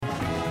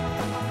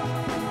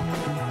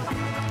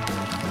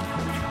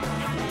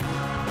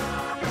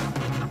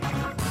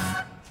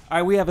All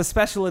right, we have a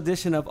special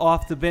edition of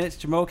Off the Bench.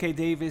 Jamoke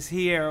Davis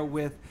here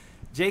with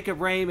Jacob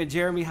Rame and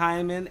Jeremy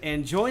Hyman.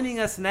 And joining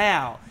us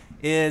now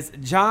is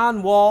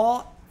John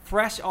Wall,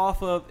 fresh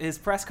off of his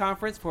press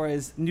conference for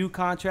his new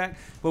contract.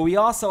 But we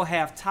also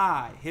have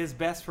Ty, his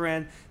best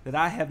friend that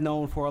I have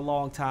known for a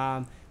long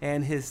time,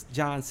 and his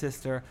John's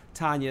sister,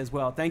 Tanya, as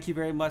well. Thank you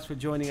very much for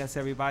joining us,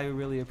 everybody. We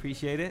really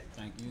appreciate it.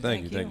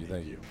 Thank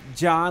you.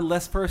 John,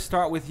 let's first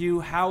start with you.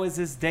 How has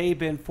this day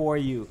been for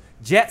you?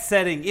 Jet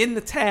setting in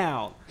the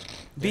town,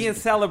 being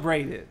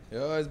celebrated.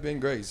 Yeah, it's been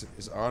great.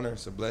 It's an honor.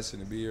 It's a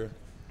blessing to be here.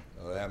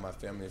 To have my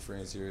family and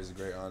friends here is a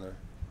great honor.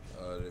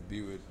 To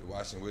be with the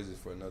Washington Wizards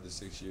for another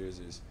 6 years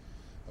is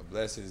a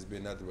blessing. It's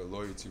been nothing but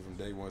loyalty from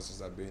day one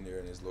since I've been here,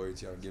 and it's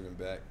loyalty I'm giving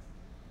back.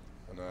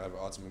 And I have an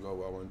ultimate goal.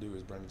 What I want to do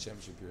is bring the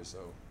championship here, so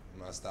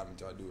I'm not stopping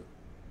until I do it.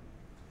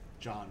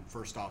 John,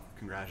 first off,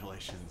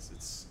 congratulations.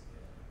 It's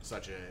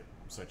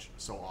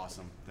so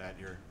awesome that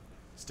you're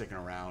sticking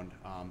around.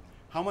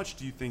 How much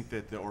do you think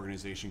that the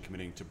organization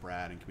committing to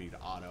Brad and committing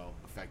to Otto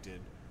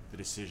affected the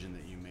decision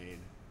that you made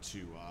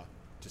to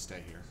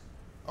stay here?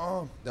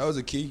 That was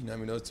a key. I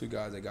mean, those two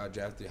guys that got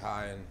drafted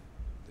high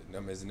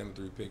and as the number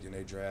 3 pick in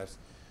their drafts,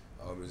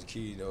 it was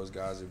key. Those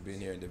guys have been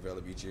here and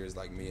developed each year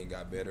like me and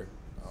got better.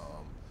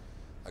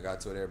 Like I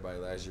told everybody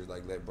last year,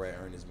 like, let Brad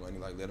earn his money.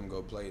 Like, let him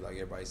go play. Like,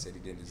 everybody said he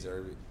didn't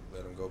deserve it.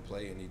 Let him go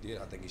play, and he did.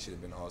 I think he should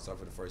have been All-Star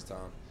for the first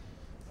time.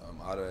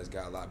 Otto has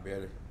got a lot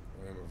better.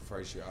 I remember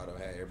first year Otto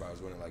had, everybody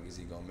was wondering, like, is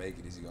he going to make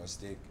it? Is he going to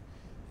stick?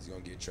 Is he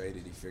going to get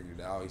traded? He figured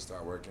it out. He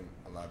started working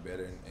a lot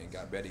better and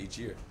got better each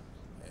year.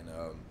 And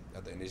I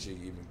think this year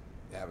he even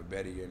have a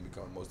better year and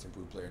become the most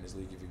improved player in this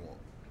league if he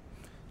wants.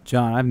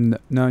 John, I've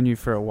known you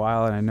for a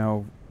while, and I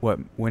know what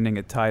winning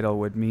a title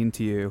would mean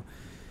to you.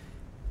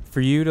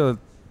 For you to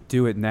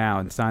do it now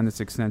and sign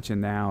this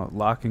extension now,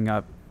 locking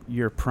up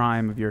your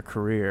prime of your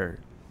career,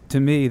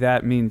 to me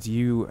that means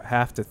you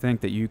have to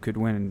think that you could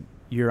win.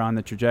 You're on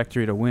the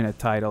trajectory to win a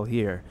title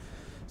here.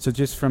 So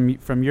just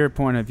from your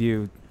point of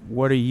view,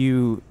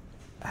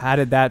 how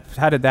did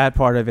that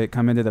part of it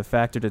come into the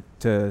factor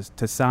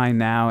to sign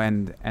now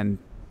and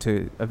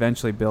to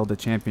eventually build a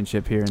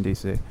championship here in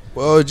DC?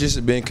 Well,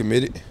 just being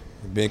committed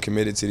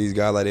to these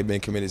guys like they've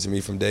been committed to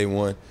me from day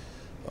one.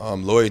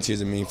 Loyalty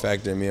is a main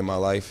factor in me and my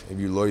life. If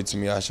you're loyal to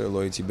me, I show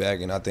loyalty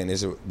back, and I think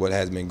this is what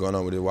has been going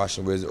on with the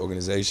Washington Wizards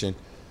organization.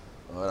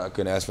 I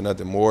couldn't ask for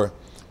nothing more.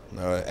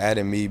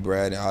 Adding me,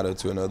 Brad, and Otto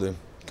to another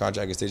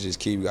contract extension is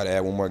key. We got to add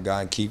one more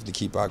guy and Keith to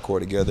keep our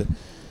core together.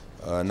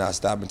 Not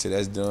stopping until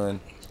that's done.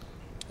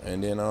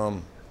 And then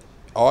all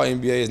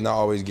NBA is not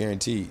always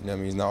guaranteed. You know what I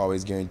mean? It's not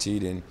always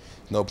guaranteed, and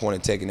no point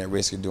in taking that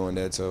risk of doing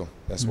that. So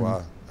that's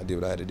why I did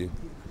what I had to do.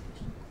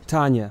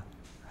 Tanya,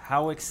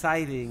 how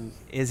exciting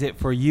is it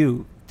for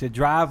you to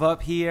drive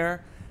up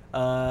here,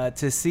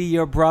 to see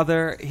your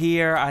brother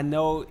here? I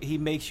know he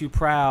makes you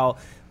proud,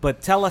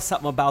 but tell us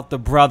something about the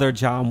brother,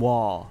 John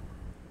Wall.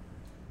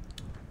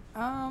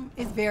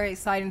 It's very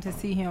exciting to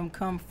see him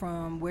come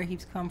from where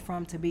he's come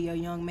from to be a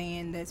young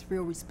man that's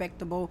real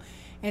respectable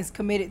and is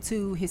committed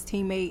to his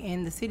teammate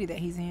and the city that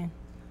he's in.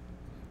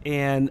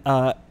 And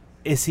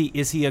is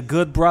he a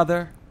good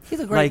brother? He's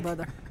a great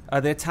brother.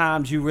 Are there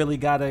times you really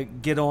gotta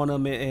get on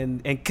him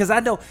and because I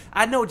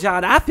know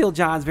John. I feel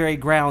John's very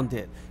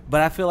grounded,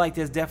 but I feel like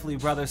there's definitely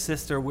brother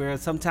sister where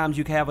sometimes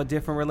you can have a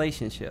different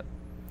relationship.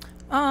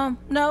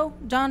 No,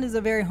 John is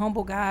a very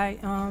humble guy.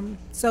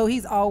 So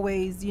he's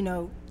always,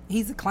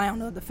 he's a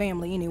clown of the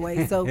family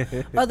anyway. So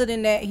other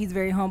than that, he's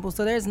very humble.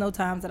 So there's no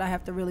times that I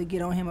have to really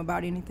get on him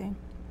about anything.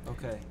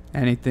 Okay.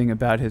 Anything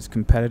about his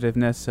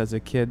competitiveness as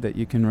a kid that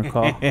you can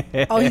recall?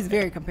 Oh, he's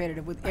very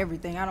competitive with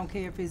everything. I don't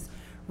care if it's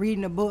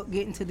reading a book,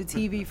 getting to the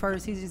TV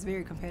first. He's just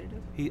very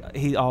competitive.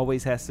 He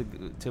always has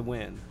to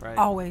win, right?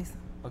 Always.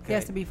 Okay. He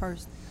has to be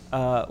first.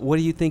 What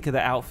do you think of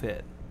the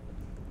outfit?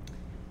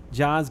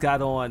 John's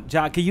got on.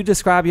 John, can you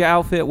describe your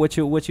outfit? What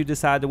you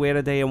decided to wear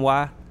today and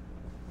why?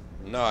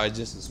 No, it's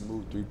just a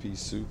smooth 3-piece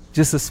suit.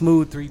 Just a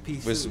smooth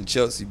 3-piece with suit. some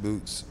Chelsea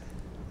boots.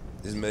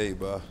 It's made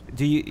by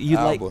Do you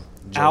Alba. like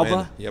Joanna.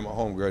 Alba? Yeah, my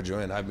homegirl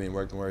Joanna. I've been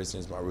working with her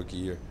since my rookie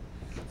year.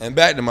 And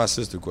back to my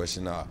sister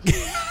question.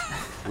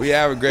 We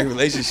have a great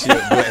relationship,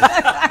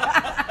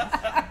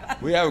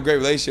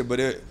 but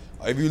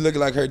if you look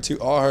like her too,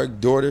 all her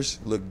daughters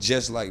look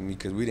just like me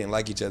because we didn't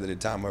like each other at the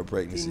time of her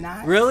pregnancy. Did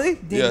not. Really?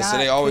 So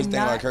they always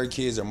think like her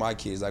kids are my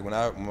kids. Like when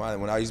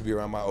I used to be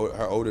around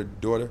her older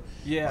daughter,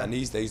 my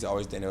niece, they used to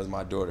always think that was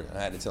my daughter. And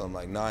I had to tell them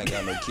like, no, I ain't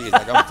got no kids.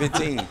 Like I'm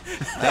 15. They ain't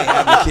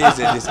have no kids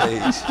at this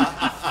age.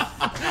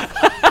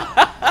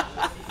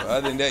 But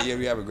other than that,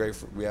 we have a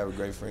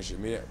great friendship.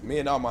 Me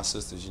and all my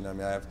sisters, you know what I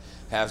mean? I have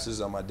half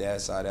sisters on my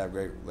dad's side I have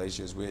great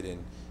relationships with,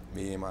 and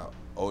me and my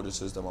older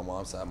sister on my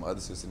mom's side, my other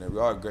sister, and we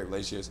all have great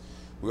relationships.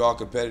 We all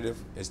competitive.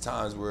 There's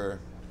times where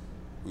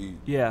we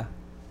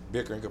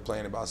bicker and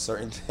complain about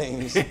certain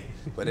things,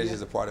 but it's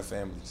just a part of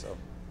family. So.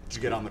 Did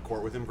you get on the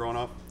court with him growing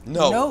up?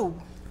 No.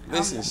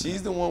 Listen,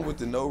 she's the one with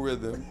the no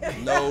rhythm,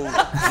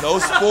 no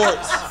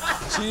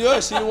sports. She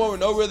the one with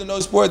no rhythm, no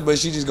sports, but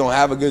she just gonna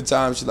have a good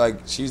time.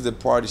 She's the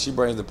party. She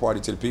brings the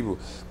party to the people,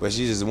 but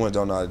she's just the one that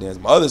don't know how to dance.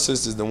 My other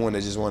sister's the one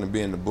that just want to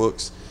be in the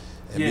books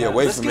and be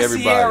away Let's from get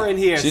everybody. Sierra in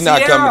here. She's Sierra.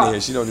 not coming in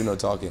here. She don't do no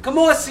talking. Come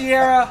on,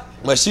 Sierra.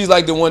 But she's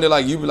like the one that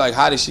like you be like,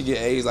 how did she get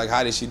A's? Like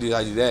how did she do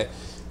that?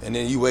 And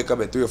then you wake up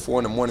at 3 or 4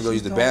 in the morning, go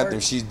use the bathroom.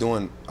 She's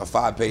doing a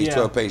 5-page,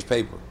 12-page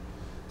paper.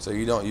 So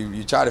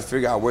you try to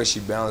figure out where she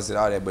balanced it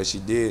out at, but she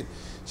did.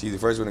 She's the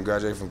first one to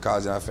graduate from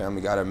college in our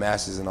family, got her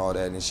master's and all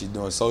that, and she's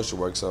doing social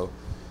work, so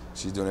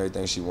she's doing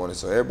everything she wanted.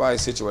 So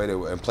everybody's situated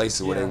in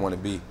places where they want to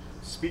be.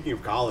 Speaking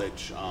of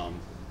college,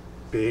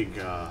 big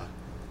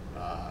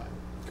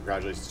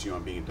congratulations to you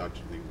on being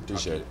inducted in the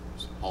Appreciate it.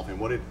 Hall of Fame.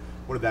 What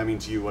did that mean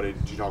to you? Did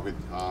you talk with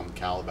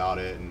Cal about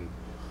it and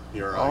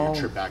your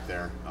trip back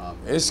there?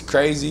 It's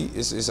crazy.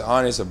 It's an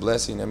honor. It's a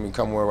blessing. I mean,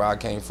 coming where I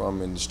came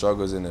from and the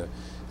struggles and the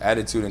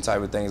attitude and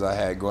type of things I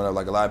had growing up.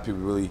 Like a lot of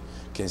people really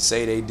can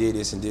say they did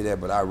this and did that,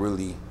 but I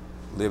really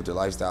lived the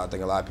lifestyle I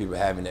think a lot of people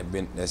haven't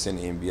that's in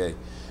the NBA.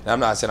 And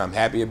I'm not saying I'm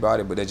happy about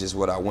it, but that's just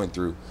what I went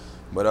through.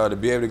 But to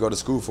be able to go to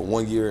school for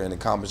 1 year and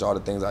accomplish all the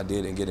things I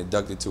did and get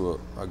inducted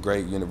to a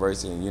great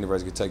university, and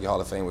University of Kentucky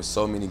Hall of Fame with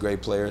so many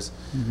great players,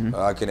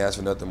 I couldn't ask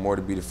for nothing more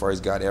to be the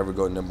first guy to ever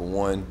go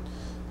 #1.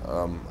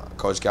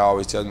 Coach Cal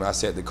always tells me I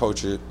set the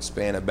culture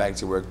span it back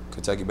to where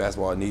Kentucky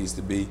basketball needs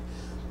to be,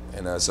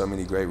 and so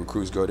many great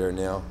recruits go there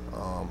now.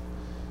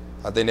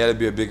 I think that'd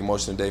be a big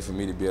emotional day for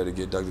me to be able to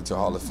get inducted to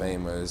Hall of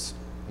Fame. It's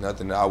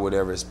nothing that I would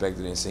ever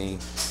expected and seen,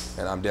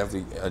 and I'm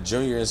definitely a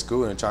junior in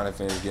school and trying to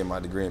finish getting my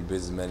degree in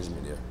business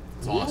management there.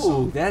 That's awesome.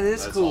 Ooh,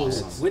 that's cool.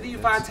 Awesome. Where do you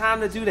find time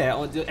to do that?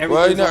 Well,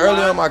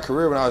 early in my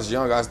career when I was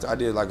young, I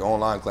did like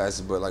online classes,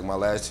 but like my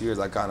last 2 years,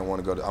 I kind of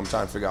want to go I'm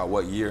trying to figure out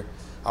what year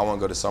I want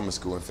to go to summer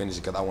school and finish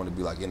it because I want to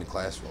be like in the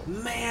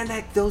classroom.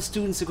 Man, those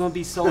students are going to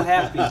be so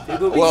happy. They're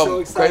going to be so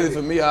excited. Crazy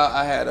for me,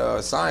 I had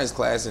a science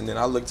class, and then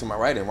I looked to my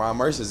right, and Ron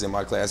Mercer's in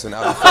my class when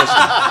I was a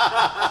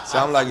freshman. So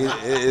I'm like,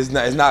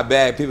 it's not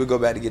bad. People go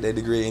back to get their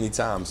degree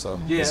anytime, so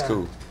it's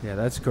cool. Yeah,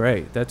 that's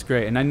great. That's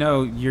great. And I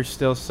know you're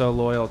still so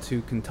loyal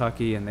to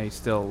Kentucky, and they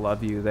still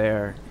love you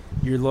there.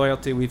 Your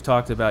loyalty, we've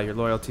talked about your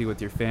loyalty with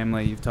your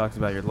family. You've talked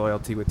about your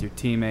loyalty with your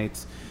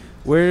teammates.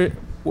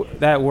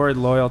 That word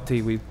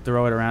loyalty, we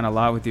throw it around a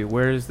lot with you.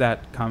 Where does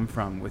that come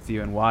from with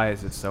you, and why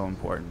is it so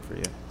important for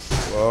you?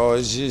 Well,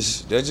 that's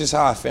just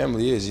how our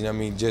family is. You know what I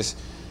mean? Just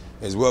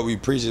is what we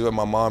preach, is what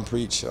my mom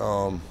preached.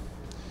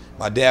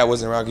 My dad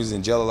wasn't around because he was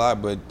in jail a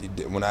lot, but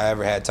when I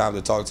ever had time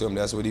to talk to him,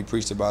 that's what he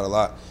preached about a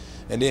lot.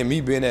 And then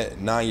me being at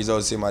 9 years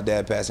old, seeing my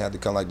dad pass and have to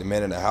come like the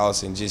man in the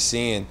house, and just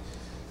seeing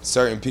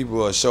certain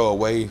people show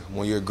away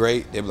when you're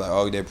great, they be like,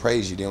 oh, they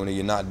praise you. Then when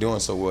you're not doing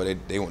so well, they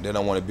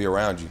don't want to be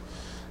around you.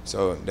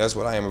 So that's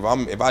what I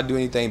am. If I do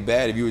anything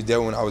bad, if you was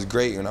there when I was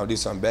great and I would do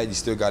something bad, you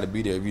still got to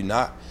be there. If you're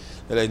not,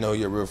 then they know who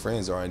your real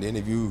friends are. And then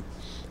if you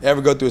ever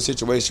go through a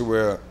situation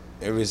where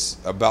if it's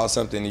about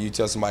something and you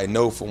tell somebody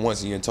no for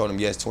once and you told them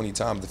yes 20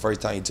 times, the first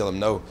time you tell them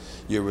no,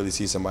 you'll really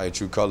see somebody's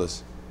true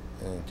colors.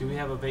 Yeah. Do we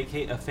have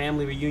a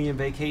family reunion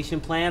vacation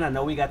plan? I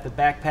know we got the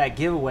backpack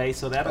giveaway,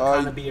 so that'll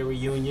kind of be a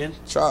reunion.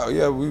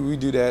 We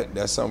do that.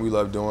 That's something we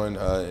love doing.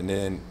 And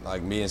then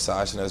like me and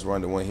Sasha, let's run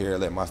the one here.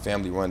 Let my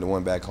family run the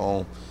one back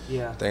home.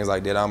 Yeah. Things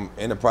like that. I'm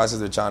in the process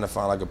of trying to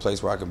find like a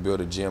place where I can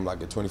build a gym,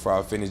 like a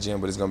 24-hour fitness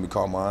gym, but it's gonna be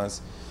called Mines.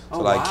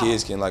 So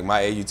kids can, like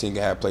my AU team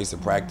can have a place to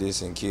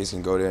practice, and kids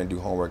can go there and do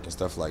homework and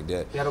stuff like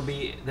that. That'll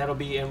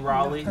be in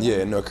Raleigh. Yeah,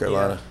 in North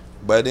Carolina. Yeah.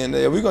 But then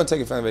we're gonna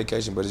take a family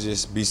vacation, but it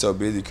just be so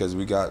busy because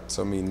we got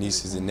so many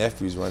nieces and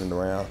nephews running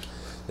around.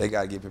 They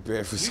gotta get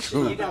prepared for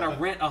school. You gotta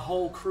rent a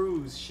whole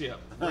cruise ship.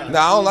 No, I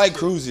don't like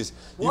cruises.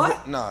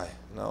 What? No, I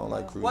don't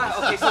like cruises. Why?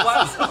 Okay, so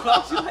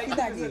why do you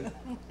like cruises?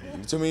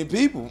 Too many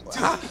people.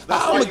 That's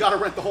why you gotta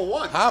rent the whole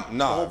one.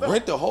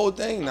 Rent the whole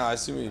thing. Nah,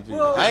 it's too many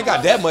people. I ain't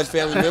got that much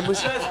family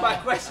members. That's my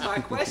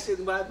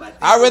question.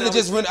 I'd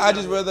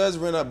rather rather us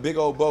rent a big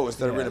old boat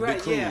instead of rent a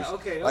big cruise. Yeah,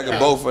 okay. Like a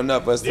boat for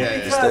enough us to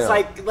stay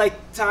on. Because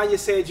like Tanya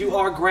said, you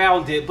are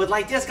grounded, but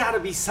like there's got to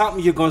be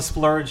something you're gonna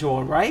splurge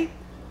on, right?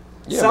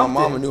 Yeah, my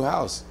mom a new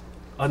house.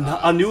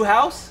 A new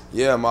house?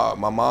 Yeah, my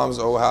mom's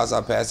old house.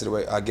 I passed it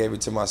away. I gave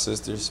it to my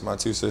sisters, my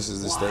two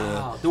sisters, to stay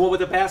in. The one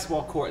with the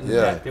basketball court in the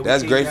back.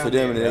 That's great for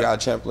them. And they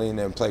got a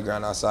trampoline and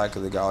playground outside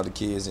because they got all the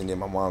kids. And then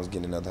my mom's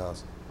getting another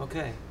house.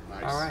 Okay.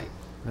 Nice. All right.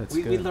 That's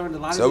We good. learned a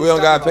lot. So we don't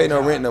gotta pay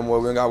no rent no more.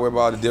 We don't gotta worry about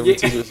all the different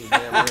teachers.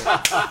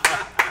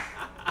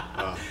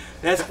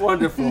 That's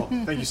wonderful.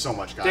 Thank you so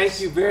much, guys.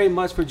 Thank you very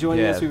much for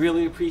joining us. We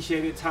really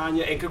appreciate it,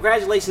 Tanya. And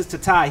congratulations to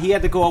Ty. He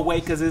had to go away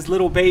because his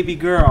little baby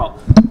girl,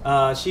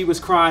 she was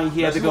crying.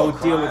 He had to go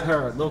deal with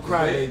her. Little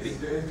crybaby.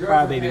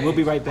 Crybaby. We'll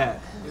be right back.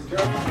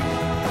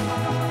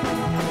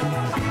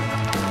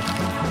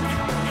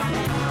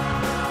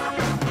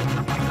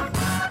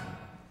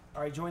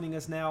 All right, right, joining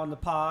us now on the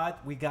pod,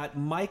 we got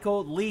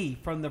Michael Lee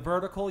from The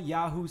Vertical,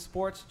 Yahoo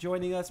Sports,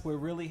 joining us. We're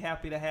really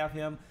happy to have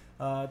him.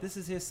 This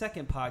is his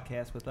second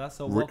podcast with us,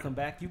 so welcome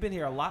back. You've been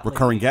here a lot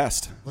Recurring lately.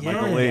 guest,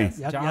 Michael Lee.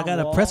 Y'all got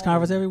a press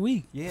conference every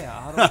week.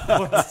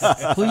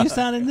 Yeah. Who you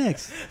signing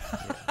next?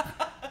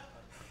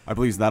 I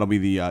believe that'll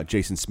be the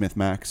Jason Smith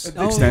Max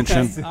Oh,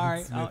 extension. okay. All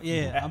right.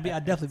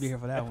 I'll definitely be here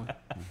for that one.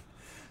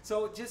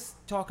 So just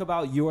talk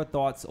about your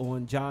thoughts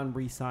on John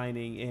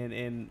re-signing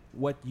and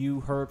what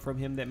you heard from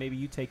him that maybe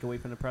you take away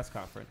from the press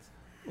conference.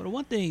 Well, the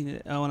one thing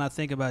when I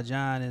think about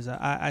John is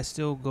I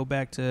still go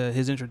back to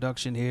his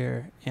introduction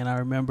here, and I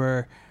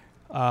remember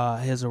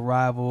his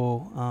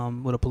arrival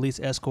with a police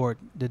escort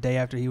the day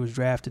after he was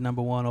drafted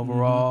number 1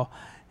 overall.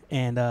 Mm-hmm.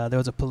 And there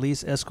was a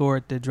police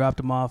escort that dropped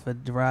him off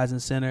at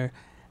Verizon Center,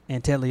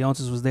 and Ted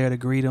Leonsis was there to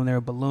greet him. There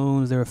were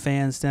balloons. There were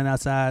fans standing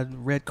outside,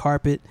 red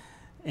carpet.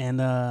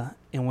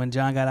 And when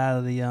John got out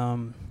of the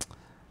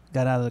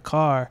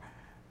car,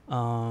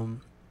 Ted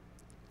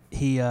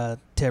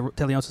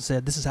Leonsis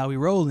said, "This is how we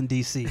roll in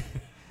D.C."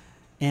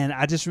 And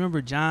I just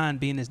remember John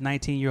being this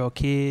 19-year-old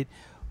kid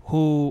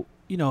who,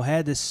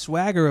 had this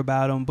swagger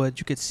about him, but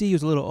you could see he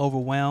was a little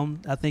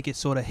overwhelmed. I think it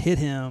sort of hit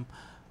him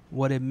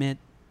what it meant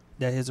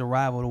that his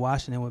arrival to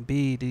Washington would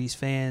be to these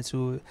fans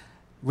who had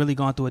really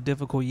gone through a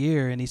difficult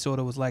year, and he sort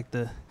of was like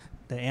the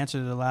answer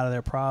to a lot of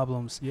their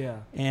problems. Yeah.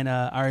 And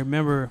I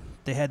remember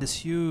they had this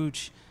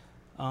huge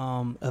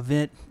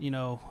event,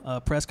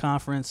 press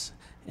conference,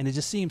 and it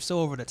just seemed so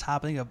over the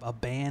top. I think a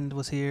band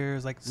was here. It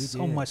was like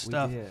so much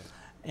stuff.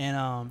 And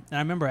I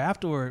remember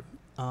afterward,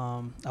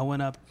 I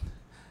went up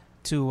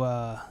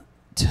to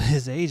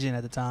his agent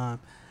at the time,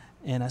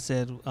 and I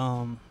said,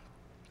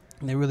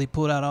 they really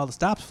pulled out all the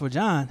stops for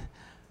John.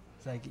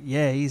 It's like,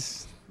 yeah,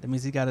 that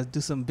means he got to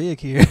do something big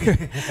here,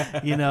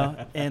 And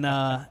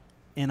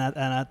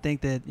I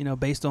think that,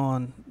 based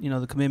on,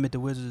 the commitment the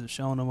Wizards have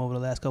shown him over the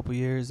last couple of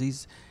years,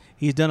 he's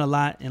done a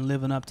lot in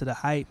living up to the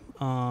hype,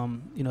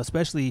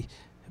 especially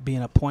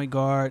being a point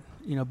guard,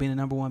 being a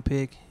number 1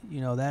 pick,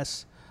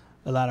 that's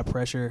a lot of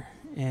pressure.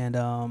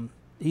 And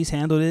he's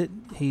handled it.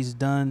 He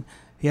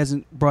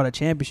hasn't brought a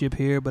championship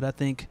here, but I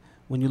think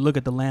when you look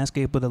at the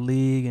landscape of the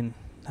league and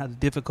how the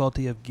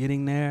difficulty of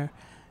getting there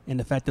and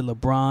the fact that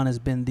LeBron has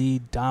been the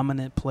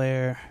dominant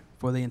player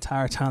for the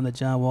entire time that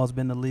John Wall's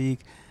been in the league,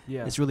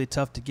 it's really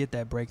tough to get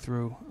that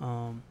breakthrough.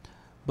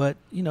 But,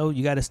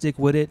 you got to stick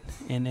with it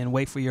and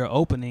wait for your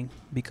opening,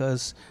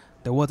 because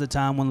there was a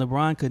time when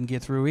LeBron couldn't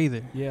get through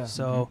either. Yeah.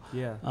 So,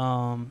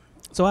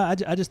 so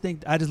I just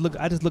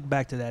look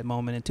back to that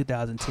moment in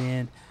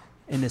 2010,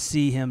 and to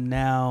see him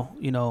now,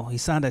 he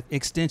signed an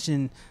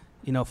extension,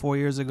 4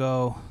 years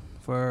ago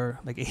for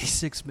like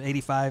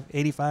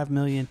 85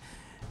 million.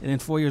 And then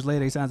 4 years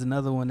later, he signs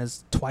another one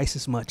that's twice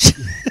as much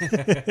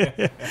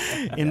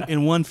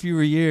in one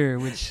fewer year,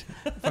 which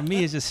for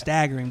me is just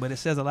staggering. But it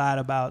says a lot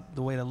about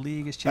the way the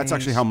league has changed. That's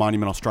actually how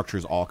Monumental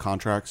structures all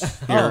contracts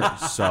here.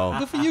 So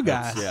good for you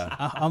guys. Yeah.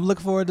 I'm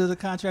looking forward to the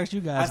contracts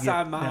you guys I get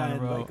signed down mine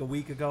the road. like a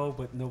week ago,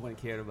 but no one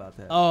cared about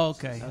that. Oh,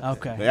 okay.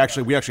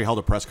 we actually held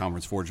a press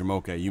conference for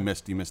Jamoke. You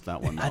missed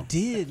that one, though. I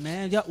did,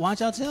 man. Why don't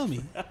y'all tell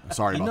me?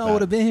 Sorry about that. I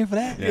would have been here for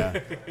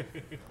that.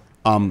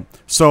 Yeah.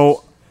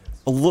 So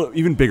a little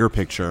even bigger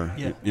picture.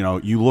 Yeah.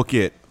 You look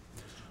at,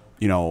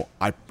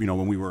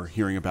 when we were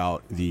hearing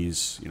about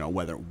these,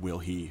 whether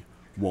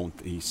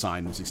won't he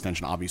sign this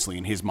extension? Obviously,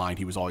 in his mind,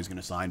 he was always going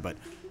to sign, but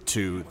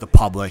to the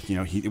public,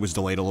 it was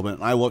delayed a little bit.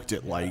 And I looked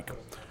at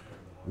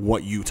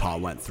what Utah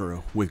went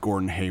through with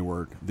Gordon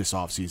Hayward this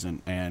offseason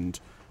and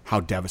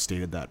how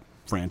devastated that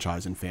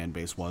franchise and fan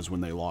base was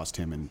when they lost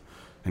him,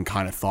 and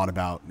kind of thought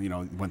about,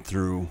 went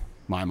through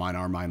my mind,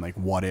 our mind,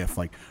 what if,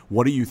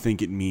 what do you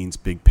think it means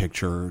big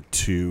picture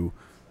to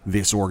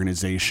this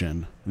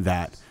organization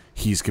that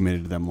he's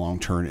committed to them long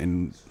term,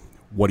 and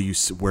where do you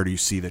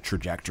see the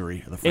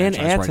trajectory of the franchise?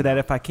 And add to that,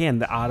 if I can,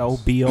 the Otto,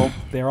 Beal,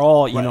 they're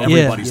all,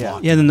 everybody's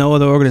locked. Yeah, no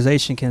other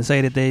organization can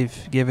say that they've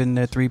given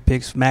their 3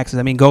 picks maxes.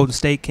 I mean, Golden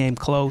State came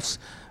close.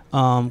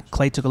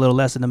 Clay took a little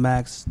less than the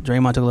max.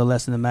 Draymond took a little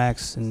less than the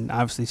max, and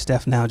obviously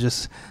Steph now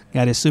just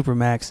got his super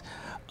max.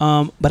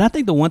 But I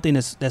think the one thing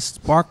that's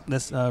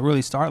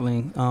really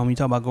startling, you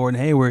talk about Gordon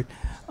Hayward,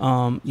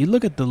 you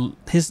look at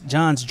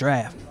John's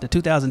draft, the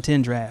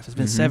 2010 draft. It's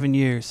been 7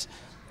 years.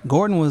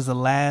 Gordon was the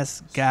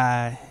last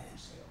guy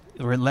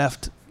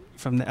left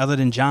other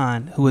than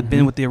John who had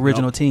been with the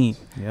original team.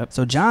 Yep.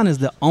 So John is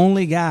the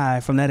only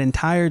guy from that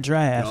entire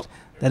draft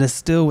that is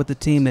still with the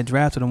team that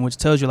drafted him, which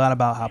tells you a lot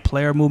about how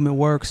player movement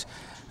works,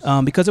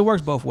 because it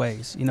works both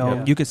ways.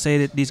 You could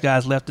say that these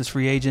guys left as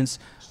free agents.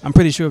 I'm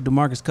pretty sure if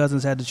DeMarcus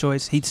Cousins had the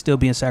choice, he'd still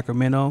be in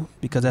Sacramento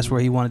because that's where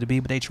he wanted to be,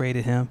 but they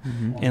traded him.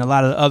 And a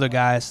lot of the other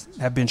guys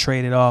have been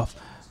traded off.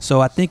 So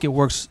I think it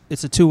works.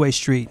 It's a two-way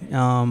street.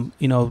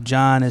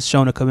 John has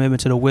shown a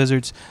commitment to the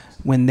Wizards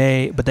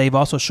but they've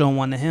also shown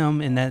one to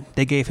him in that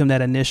they gave him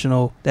that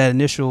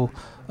initial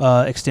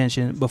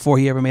extension before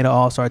he ever made an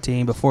All-Star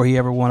team, before he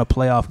ever won a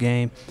playoff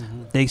game.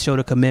 They showed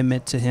a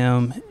commitment to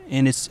him,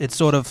 and it's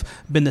sort of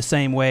been the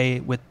same way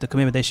with the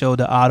commitment they showed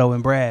to Otto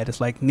and Brad.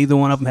 It's like neither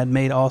one of them had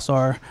made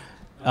All-Star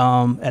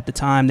At the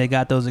time, they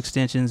got those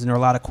extensions, and there were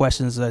a lot of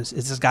questions: is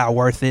this guy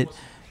worth it?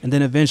 And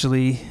then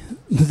eventually,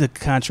 the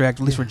contract,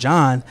 at least for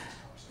John,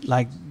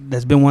 like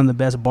that's been one of the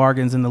best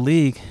bargains in the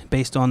league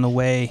based on the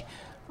way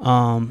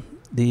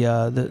the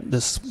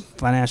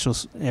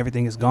financials,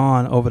 everything is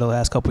gone over the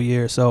last couple of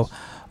years. So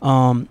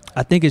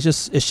I think it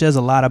says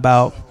a lot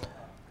about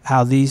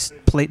how these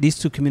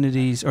two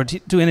communities or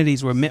two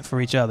entities were meant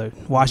for each other,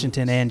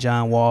 Washington and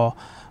John Wall.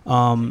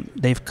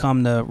 They've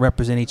come to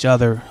represent each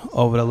other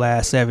over the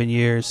last 7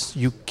 years.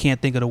 You can't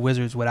think of the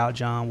Wizards without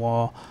John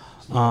Wall.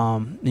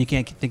 You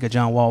can't think of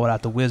John Wall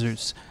without the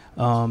Wizards.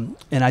 And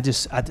I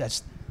just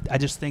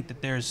think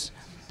that there's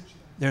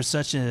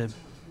such a,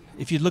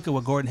 if you look at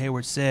what Gordon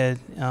Hayward said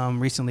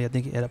recently, I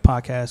think at a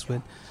podcast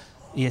with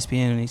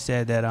ESPN, and he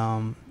said that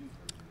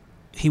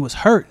he was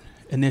hurt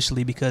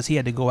initially because he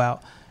had to go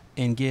out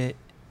and get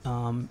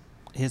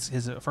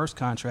his first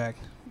contract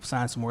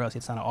signed somewhere else. He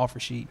had to sign an offer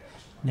sheet.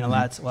 In a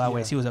lot of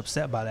ways, he was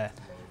upset by that.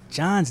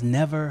 John's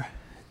never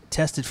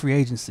tested free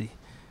agency.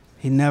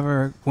 He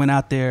never went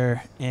out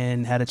there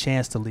and had a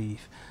chance to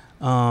leave.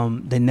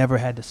 They never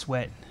had to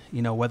sweat,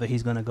 whether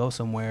he's going to go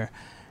somewhere.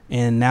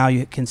 And now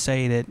you can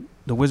say that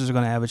the Wizards are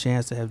going to have a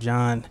chance to have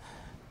John,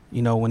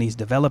 when he's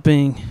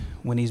developing,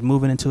 when he's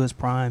moving into his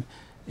prime,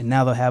 and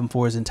now they'll have him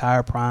for his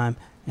entire prime,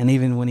 and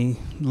even when he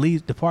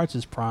departs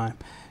his prime.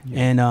 Yeah.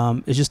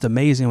 And it's just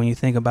amazing when you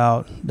think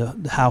about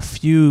how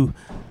few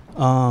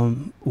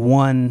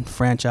one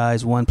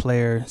franchise, one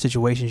player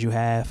situations you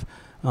have.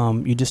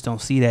 You just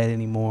don't see that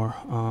anymore.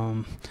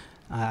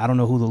 I don't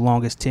know who the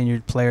longest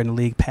tenured player in the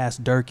league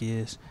past Dirk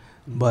is,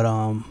 but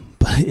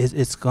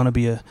it's going to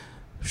be a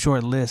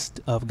short list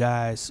of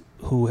guys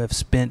who have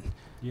spent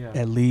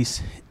at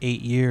least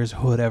 8 years or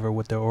whatever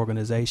with their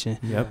organization.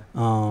 Yep.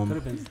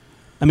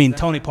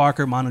 Tony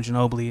Parker, Manu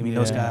Ginobili,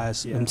 those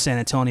guys in San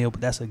Antonio,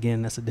 but that's a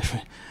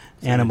different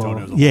animal.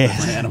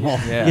 Different animal.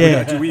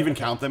 Yeah. Do we even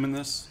count them in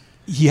this?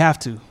 You have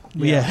to.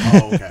 Yeah.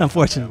 Oh, okay.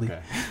 Unfortunately.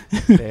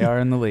 Okay. They are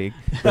in the league.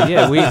 But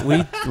yeah,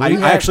 I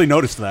actually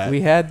noticed that.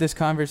 We had this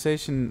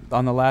conversation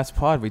on the last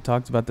pod. We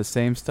talked about the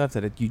same stuff,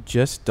 that you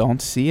just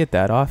don't see it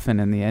that often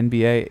in the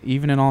NBA,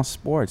 even in all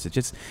sports. It's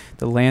just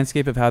the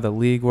landscape of how the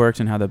league works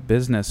and how the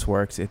business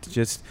works. It's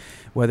just,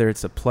 whether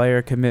it's a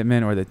player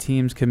commitment or the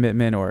team's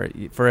commitment, or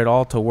for it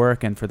all to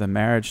work and for the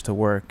marriage to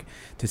work,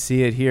 to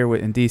see it here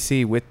in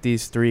D.C. with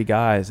these three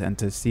guys and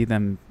to see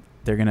them,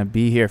 they're going to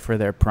be here for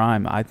their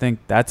prime. I think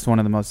that's one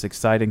of the most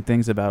exciting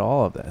things about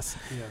all of this.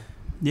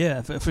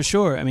 Yeah, for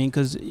sure.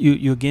 Because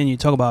you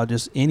talk about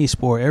just any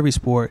sport, every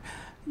sport,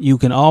 you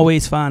can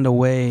always find a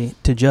way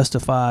to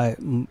justify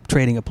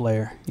trading a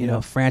player.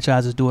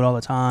 Franchises do it all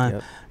the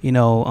time. Yep.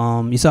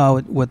 You saw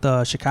it with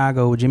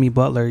Chicago with Jimmy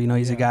Butler.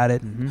 He's a guy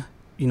that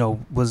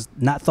was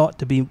not thought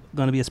to be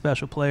going to be a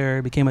special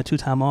player, became a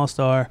 2-time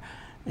All-Star.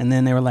 And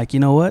then they were like, you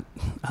know what?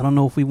 I don't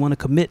know if we want to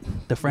commit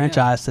the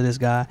franchise to this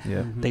guy.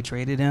 Yeah. They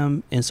traded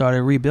him and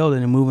started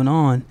rebuilding and moving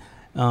on.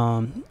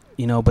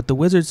 But the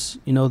Wizards,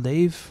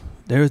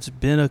 there's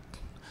been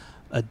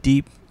a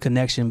deep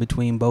connection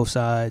between both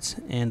sides.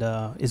 And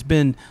it's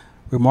been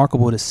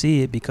remarkable to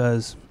see it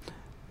because,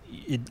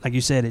 like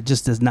you said, it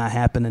just does not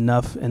happen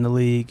enough in the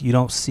league. You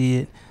don't see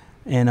it.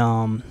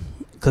 And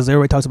because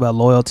everybody talks about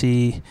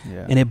loyalty,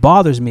 and it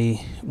bothers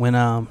me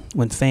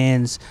when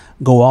fans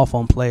go off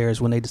on players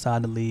when they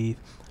decide to leave.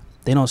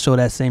 They don't show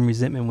that same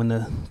resentment when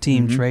the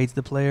team trades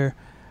the player.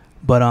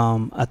 But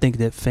I think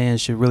that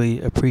fans should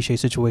really appreciate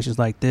situations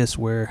like this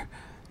where,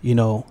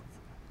 the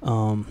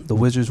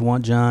Wizards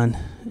want John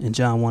and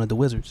John wanted the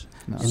Wizards,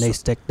 and they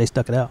stuck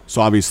it out.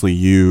 So obviously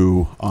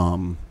you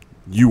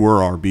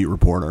were our beat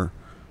reporter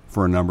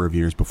for a number of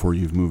years before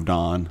you've moved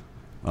on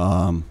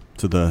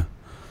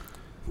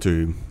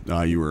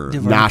you were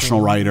national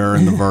writer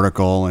in the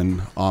Vertical,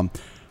 and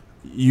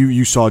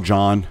you saw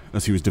John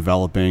as he was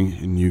developing,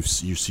 and you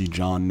see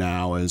John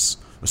now as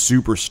a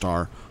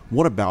superstar.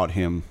 What about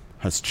him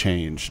has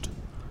changed?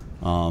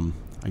 I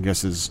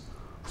guess as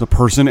a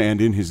person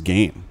and in his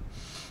game.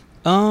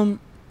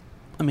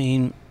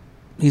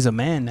 He's a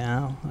man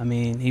now.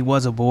 He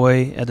was a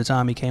boy at the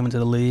time he came into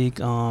the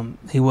league.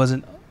 He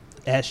wasn't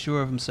as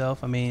sure of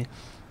himself. I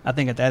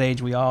think at that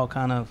age we all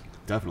kind of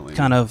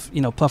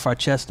puff our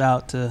chest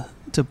out to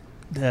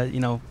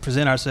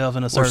present ourselves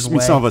in a certain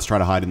way. Some of us try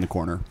to hide in the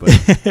corner,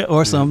 but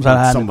or some try to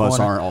hide in the corner.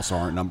 Some of us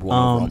aren't number one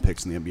overall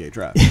picks in the NBA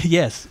draft.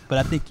 Yes, but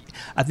I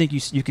think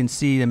you can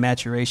see the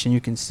maturation.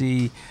 You can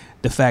see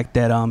the fact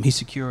that he's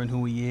secure in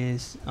who he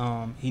is.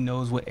 He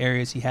knows what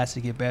areas he has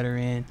to get better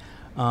in,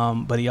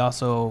 but he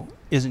also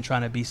isn't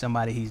trying to be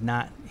somebody he's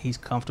not. He's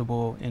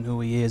comfortable in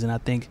who he is, and I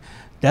think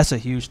that's a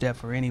huge step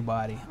for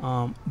anybody.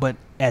 But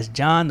as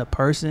John, the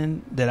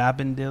person that I've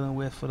been dealing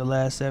with for the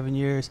last 7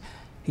 years,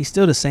 he's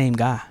still the same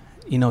guy,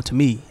 to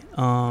me.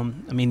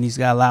 He's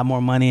got a lot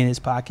more money in his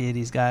pocket.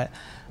 He's got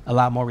a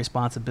lot more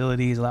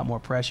responsibilities, a lot more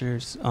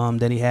pressures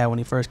than he had when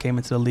he first came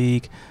into the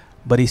league.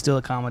 But he's still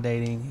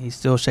accommodating. He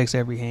still shakes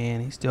every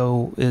hand. He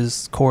still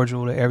is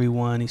cordial to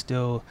everyone. He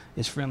still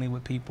is friendly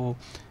with people.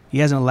 He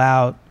hasn't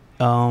allowed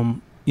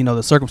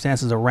the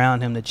circumstances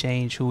around him to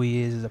change who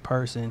he is as a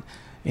person.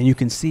 And you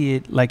can see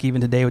it, like even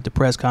today with the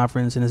press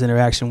conference and his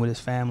interaction with his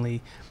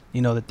family,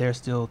 that they're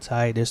still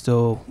tight, they're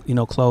still,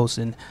 close.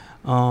 And,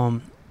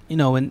 and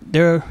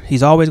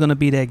he's always going to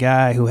be that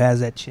guy who has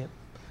that chip,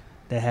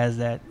 that has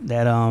that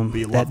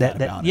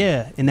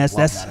and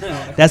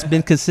that's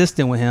been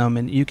consistent with him.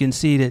 And you can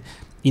see that,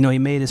 he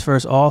made his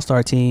first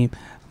All-Star team,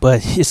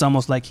 but it's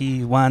almost like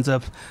he winds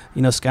up,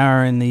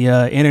 scouring the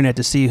internet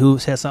to see who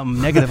says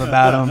something negative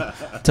about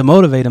him to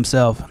motivate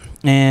himself.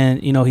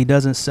 And, he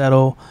doesn't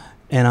settle.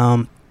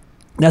 And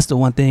that's the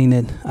one thing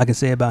that I can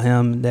say about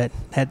him that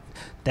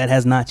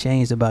has not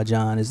changed about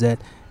John, is that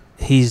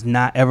he's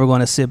not ever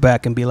going to sit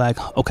back and be like,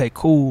 okay,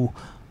 cool,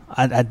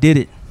 I did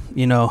it.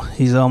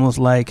 He's almost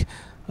like,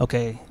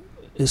 okay,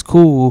 it's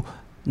cool.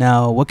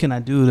 Now, what can I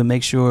do to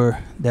make sure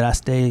that I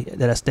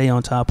stay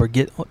on top or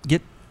get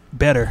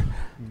better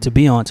to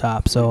be on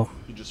top? So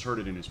you just heard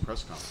it in his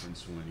press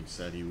conference when he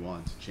said he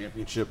wants a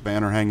championship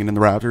banner hanging in the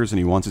rafters and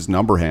he wants his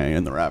number hanging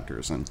in the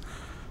rafters. And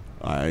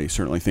I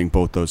certainly think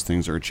both those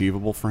things are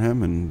achievable for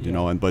him.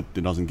 And but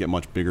it doesn't get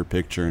much bigger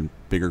picture and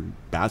bigger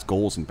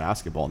goals in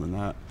basketball than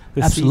that.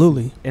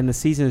 Absolutely. And the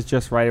season is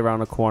just right around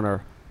the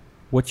corner.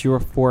 What's your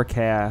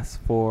forecast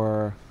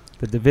for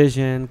the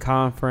division,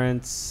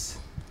 conference?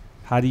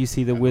 How do you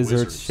see the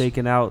Wizards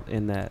shaking out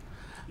in that?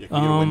 Yeah, can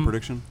you get a win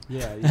prediction?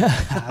 Yeah.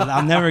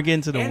 I'll never get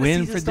into the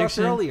win season starts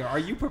prediction. earlier. Are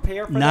you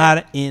prepared for that?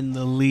 Not in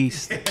the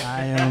least.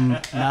 I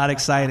am not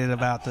excited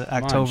about the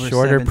October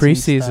shorter 17th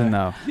preseason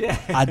start. though. Yeah.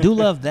 I do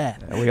love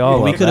that. We all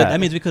love that. That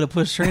means we could have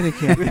pushed training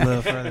camp a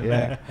little further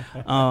back.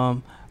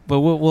 But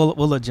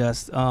we'll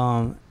adjust.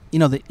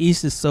 The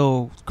East is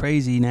so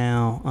crazy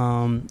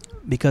now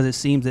because it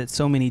seems that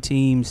so many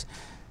teams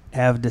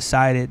have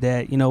decided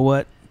that,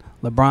 what,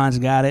 LeBron's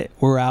got it,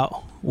 we're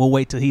out. We'll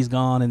wait till he's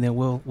gone, and then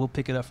we'll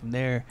pick it up from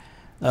there.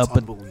 That's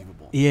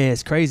unbelievable. Yeah,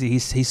 it's crazy. He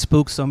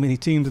spooked so many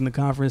teams in the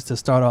conference to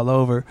start all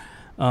over,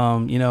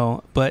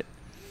 But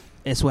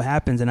it's what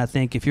happens, and I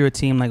think if you're a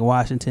team like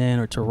Washington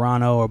or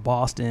Toronto or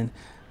Boston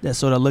that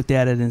sort of looked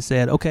at it and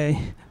said,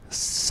 okay,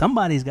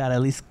 somebody's got to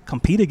at least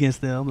compete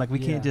against them. Like, we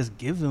can't just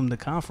give them the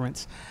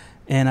conference.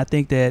 And I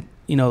think that,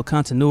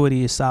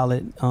 continuity is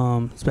solid,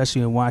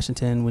 especially in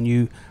Washington when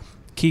you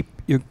keep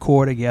your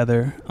core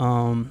together.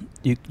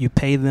 You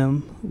pay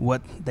them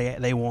what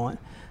they want.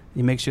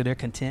 You make sure they're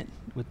content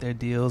with their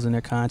deals and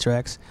their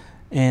contracts,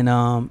 and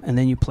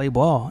then you play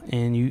ball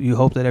and you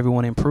hope that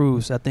everyone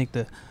improves. I think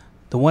the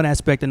one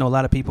aspect I know a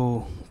lot of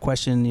people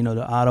question,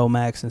 the Otto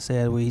Max and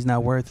said, well, he's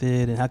not worth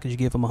it, and how could you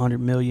give him $100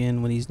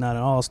 million when he's not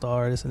an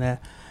all-star, this and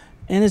that.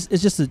 And it's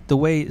just the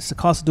way it's the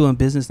cost of doing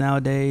business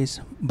nowadays.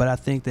 But I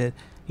think that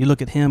you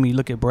look at him, you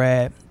look at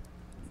Brad.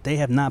 They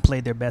have not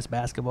played their best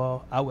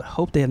basketball. I would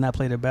hope they have not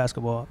played their best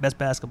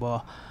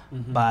basketball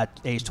by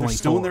age 24. They're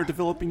still in their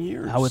developing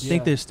years. I would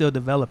think they're still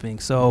developing.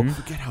 So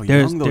forget how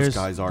young those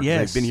guys are.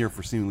 Yes, they've been here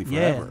for seemingly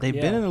Yeah, forever. they've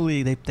been in the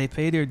league. They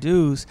pay their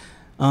dues,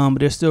 but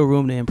there's still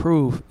room to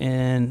improve.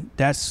 And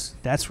that's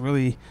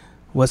really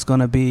what's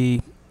going to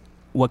be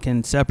what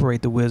can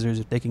separate the Wizards.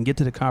 If they can get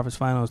to the conference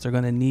finals, they're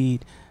going to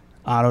need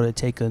Otto to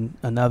take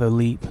another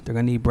leap. They're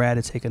going to need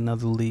Brad to take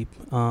another leap.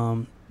 They're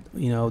going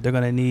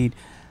to need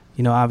 –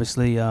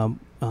 obviously,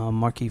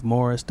 Markieff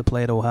Morris to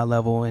play at a high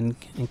level, and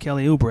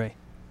Kelly Oubre.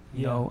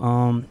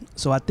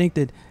 So I think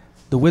that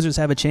the Wizards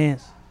have a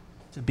chance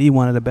to be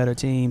one of the better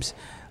teams.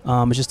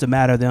 It's just a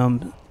matter of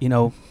them,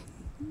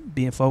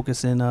 being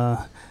focused and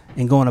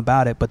going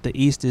about it. But the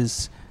East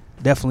has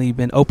definitely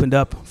been opened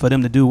up for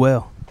them to do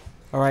well.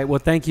 All right. Well,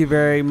 thank you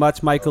very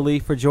much, Michael Lee,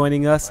 for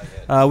joining us.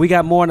 We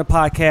got more on the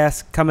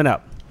podcast coming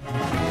up.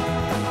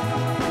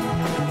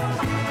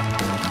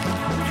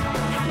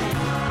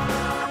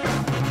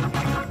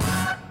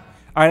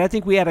 All right, I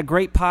think we had a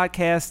great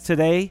podcast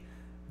today,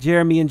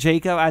 Jeremy and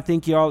Jacob. I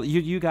think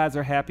you guys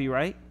are happy,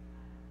 right?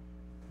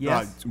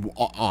 Yes.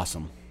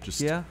 Awesome.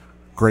 Just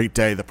great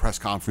day. The press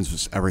conference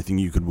was everything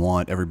you could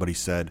want. Everybody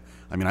said,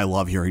 I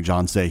love hearing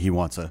John say he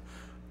wants a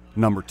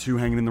number 2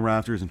 hanging in the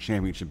rafters and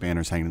championship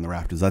banners hanging in the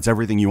rafters. That's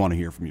everything you want to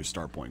hear from your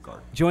star point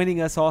guard.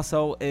 Joining us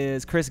also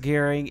is Chris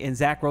Gehring and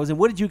Zach Rosen.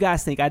 What did you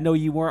guys think? I know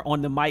you weren't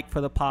on the mic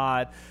for the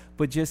pod,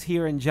 but just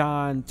hearing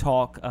John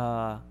talk,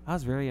 I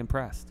was very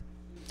impressed.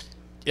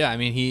 Yeah,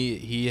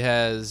 he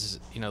has,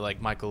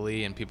 like Michael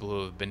Lee and people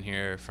who have been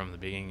here from the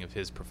beginning of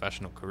his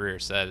professional career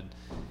said,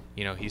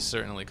 he's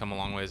certainly come a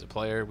long way as a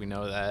player. We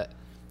know that.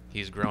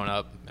 He's grown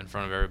up in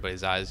front of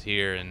everybody's eyes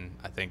here, and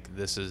I think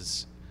this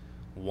is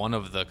one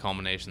of the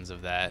culminations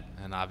of that.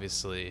 And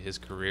obviously his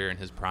career and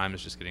his prime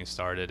is just getting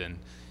started, and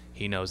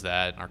he knows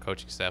that. Our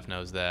coaching staff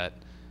knows that.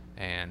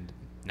 And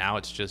now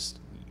it's just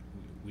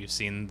we've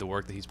seen the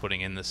work that he's putting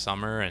in this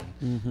summer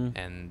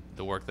and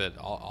the work that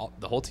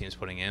the whole team is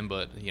putting in.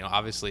 But,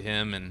 obviously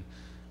him and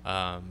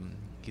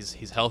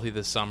he's healthy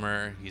this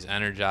summer. He's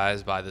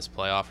energized by this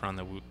playoff run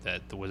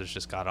that the Wizards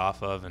just got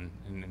off of, and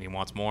he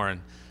wants more.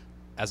 And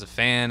as a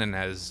fan and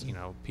as,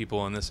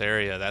 people in this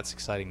area, that's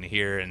exciting to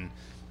hear. And,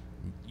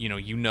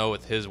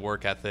 with his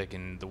work ethic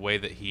and the way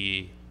that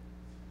he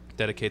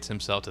dedicates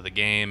himself to the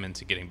game and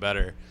to getting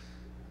better,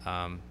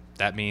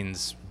 that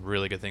means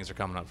really good things are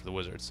coming up for the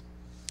Wizards.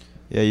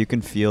 Yeah, you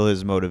can feel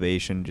his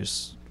motivation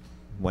just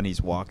when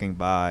he's walking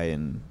by,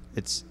 and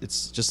it's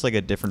just like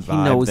a different vibe.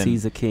 He knows than,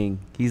 he's a king.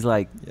 He's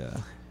like, yeah.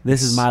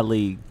 this is my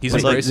league. He's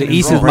Like, embracing the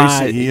his East role. is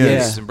mine. He Yeah.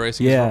 is. He's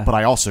embracing his Yeah. role. But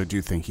I also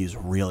do think he's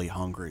really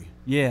hungry.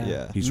 Yeah.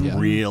 Yeah. He's Yeah.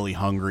 really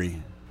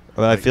hungry.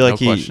 But I feel no like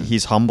question.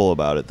 he's humble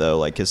about it though.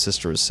 Like his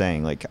sister was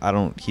saying, like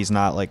he's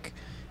not like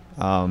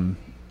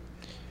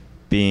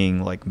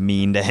being like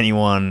mean to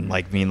anyone.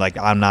 Like being like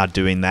I'm not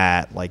doing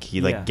that. Like he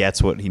Yeah. like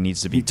gets what he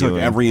needs to be He took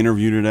doing. every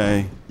interview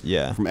today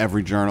yeah. from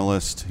every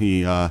journalist.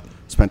 He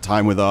spent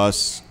time with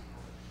us.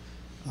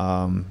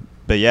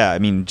 But yeah, I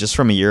mean, just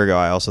from a year ago,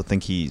 I also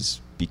think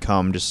he's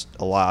become just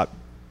a lot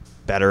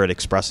better at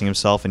expressing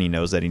himself, and he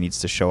knows that he needs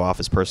to show off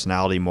his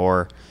personality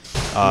more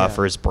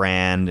for his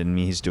brand. And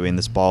he's doing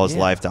this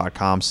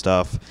ballislife.com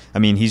stuff. I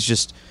mean, he's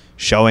just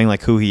showing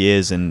like who he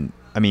is, and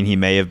I mean, he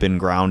may have been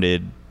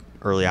grounded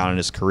early on in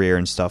his career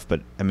and stuff,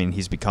 but I mean,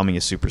 he's becoming a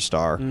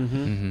superstar.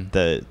 Mm-hmm.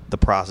 The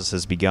process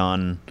has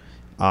begun.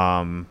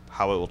 How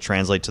it will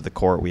translate to the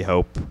court, we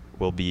hope,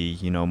 will be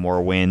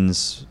more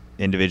wins.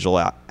 Individual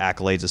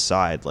accolades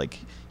aside, like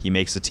he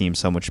makes the team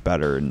so much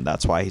better, and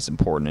that's why he's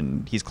important.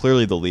 And he's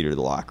clearly the leader of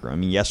the locker room. I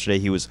mean, yesterday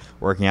he was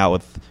working out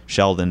with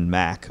Sheldon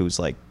Mack, who's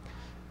like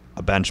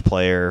a bench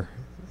player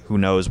who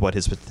knows what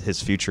his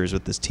future is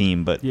with this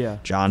team. But Yeah.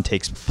 John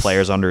takes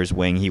players under his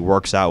wing. He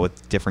works out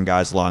with different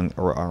guys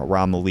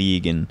around the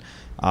league, and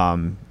I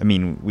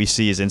mean, we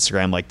see his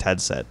Instagram, like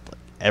Ted said,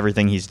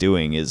 everything he's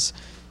doing is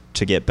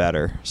to get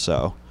better.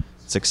 So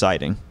it's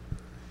exciting.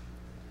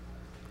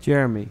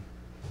 Jeremy,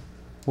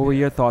 what were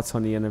your thoughts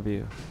on the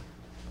interview?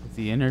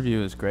 The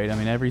interview was great. I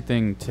mean,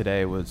 everything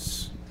today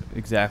was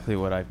exactly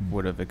what I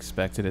would have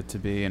expected it to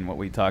be, and what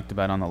we talked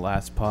about on the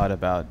last pod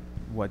about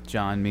what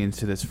John means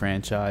to this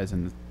franchise,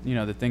 and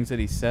the things that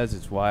he says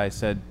is why I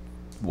said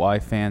why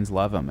fans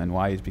love him and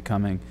why he's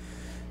becoming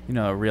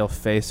a real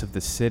face of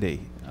the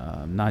city,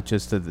 not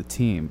just of the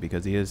team,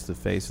 because he is the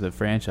face of the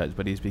franchise,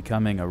 but he's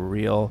becoming a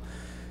real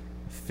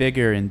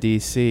figure in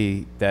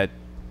DC that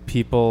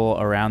people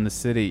around the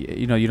city,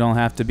 you don't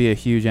have to be a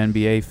huge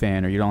NBA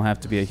fan, or you don't have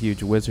to be a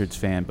huge Wizards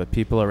fan, but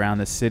people around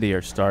the city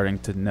are starting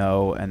to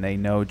know, and they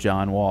know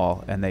John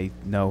Wall, and they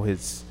know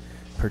his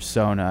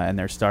persona, and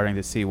they're starting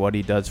to see what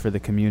he does for the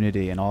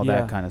community and all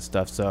that kind of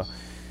stuff. So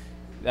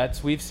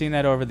we've seen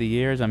that over the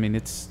years. I mean,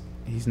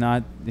 he's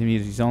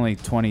only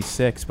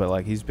 26, but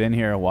like he's been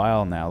here a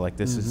while now. Like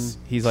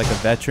he's like a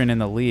veteran in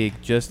the league,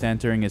 just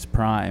entering his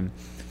prime.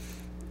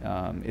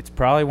 It's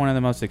probably one of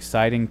the most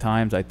exciting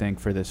times, I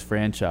think, for this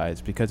franchise,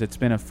 because it's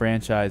been a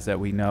franchise that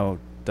we know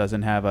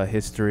doesn't have a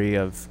history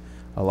of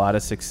a lot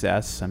of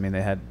success. I mean,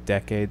 they had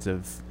decades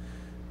of,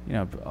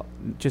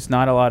 just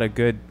not a lot of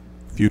good,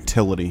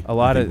 Futility. a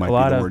lot of poor,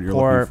 average Yeah.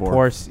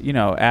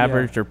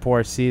 or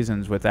poor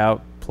seasons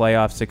without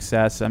playoff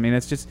success. I mean,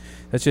 that's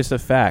just a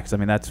fact. I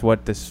mean, that's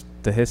what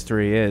the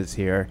history is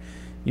here.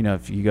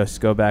 If you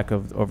just go back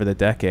over the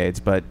decades,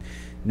 but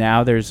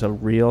now there's a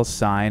real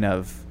sign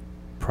of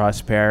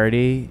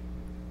prosperity,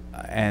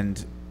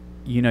 and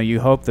you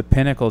hope the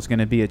pinnacle is going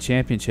to be a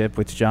championship,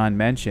 which John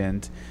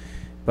mentioned,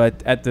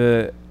 but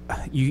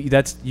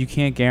you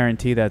can't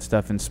guarantee that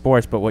stuff in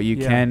sports, but what you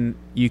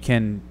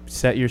can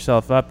set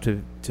yourself up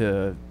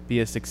to be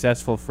a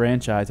successful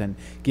franchise and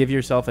give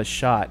yourself a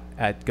shot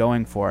at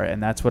going for it.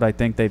 And that's what I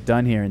think they've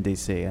done here in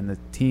DC, and the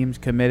team's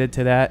committed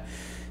to that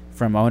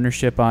from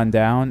ownership on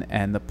down,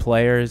 and the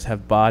players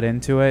have bought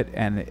into it,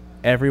 and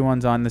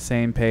everyone's on the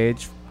same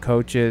page.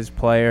 Coaches,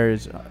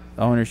 players,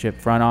 ownership,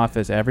 front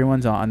office,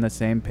 everyone's on the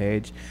same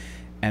page.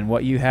 And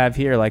what you have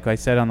here, like I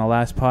said on the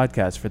last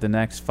podcast, for the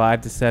next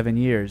 5 to 7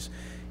 years,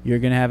 you're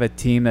going to have a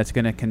team that's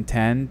going to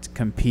contend,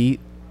 compete,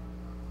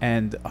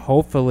 and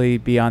hopefully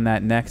be on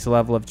that next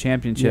level of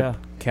championship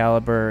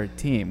caliber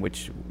team,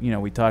 which,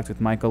 we talked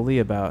with Michael Lee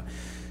about,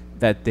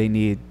 that they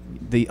need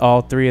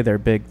all three of their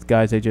big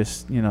guys. They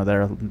just,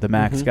 they're the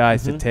max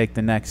guys to take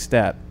the next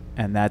step.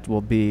 And that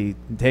will be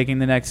taking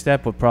the next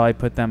step will probably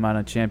put them on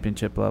a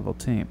championship level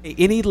team.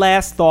 Any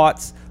last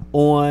thoughts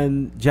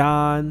on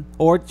John,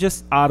 or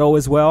just Otto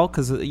as well?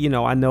 Because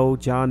I know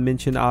John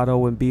mentioned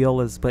Otto and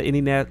Beal, but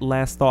any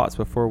last thoughts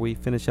before we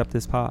finish up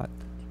this pod?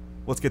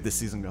 Let's get this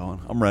season going.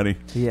 I'm ready.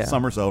 Yeah.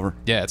 Summer's over.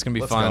 Yeah, it's gonna be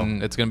Let's fun.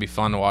 go. It's gonna be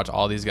fun to watch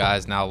all these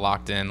guys now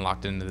locked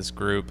into this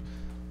group,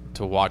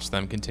 to watch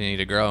them continue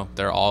to grow.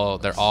 They're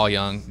all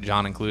young,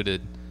 John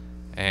included,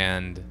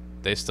 and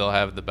they still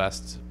have the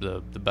best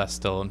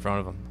still in front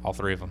of them, all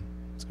three of them.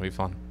 It's gonna be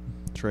fun.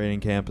 Training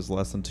camp is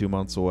less than 2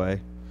 months away.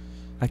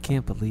 I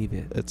can't believe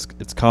it.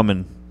 It's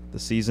coming. The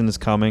season is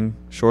coming.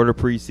 Shorter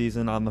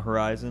preseason on the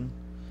horizon.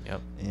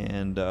 Yep.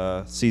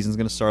 And season's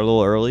going to start a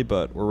little early,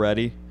 but we're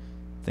ready.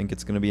 I think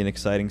it's going to be an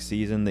exciting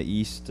season. The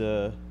East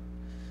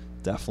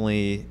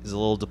definitely is a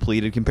little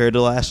depleted compared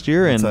to last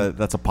year, and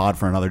That's a pod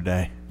for another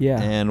day. Yeah.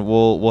 and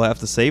we'll have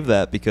to save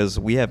that because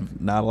we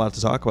have not a lot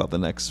to talk about the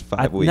next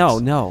 5 weeks.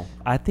 No.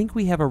 I think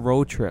we have a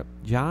road trip.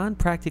 John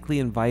practically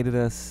invited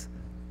us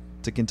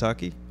to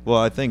Kentucky? Well,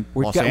 I think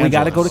We Los got to go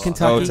to Angeles.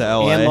 Kentucky Oh, to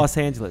LA. and Los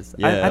Angeles.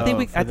 Yeah. I think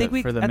we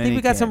Oh, for the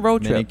mini got some camp.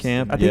 road Mini trips.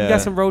 camp, I think we yeah.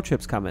 got some road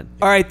trips coming.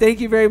 All right, thank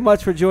you very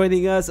much for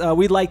joining us.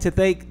 We'd like to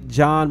thank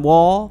John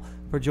Wall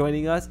for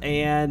joining us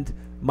and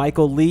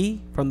Michael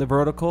Lee from The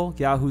Vertical,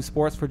 Yahoo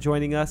Sports, for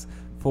joining us.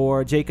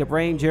 For Jacob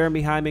Rame,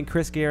 Jeremy Hyman,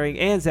 Chris Gehring,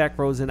 and Zach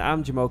Rosen,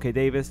 I'm Jamoke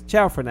Davis.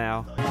 Ciao for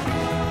now.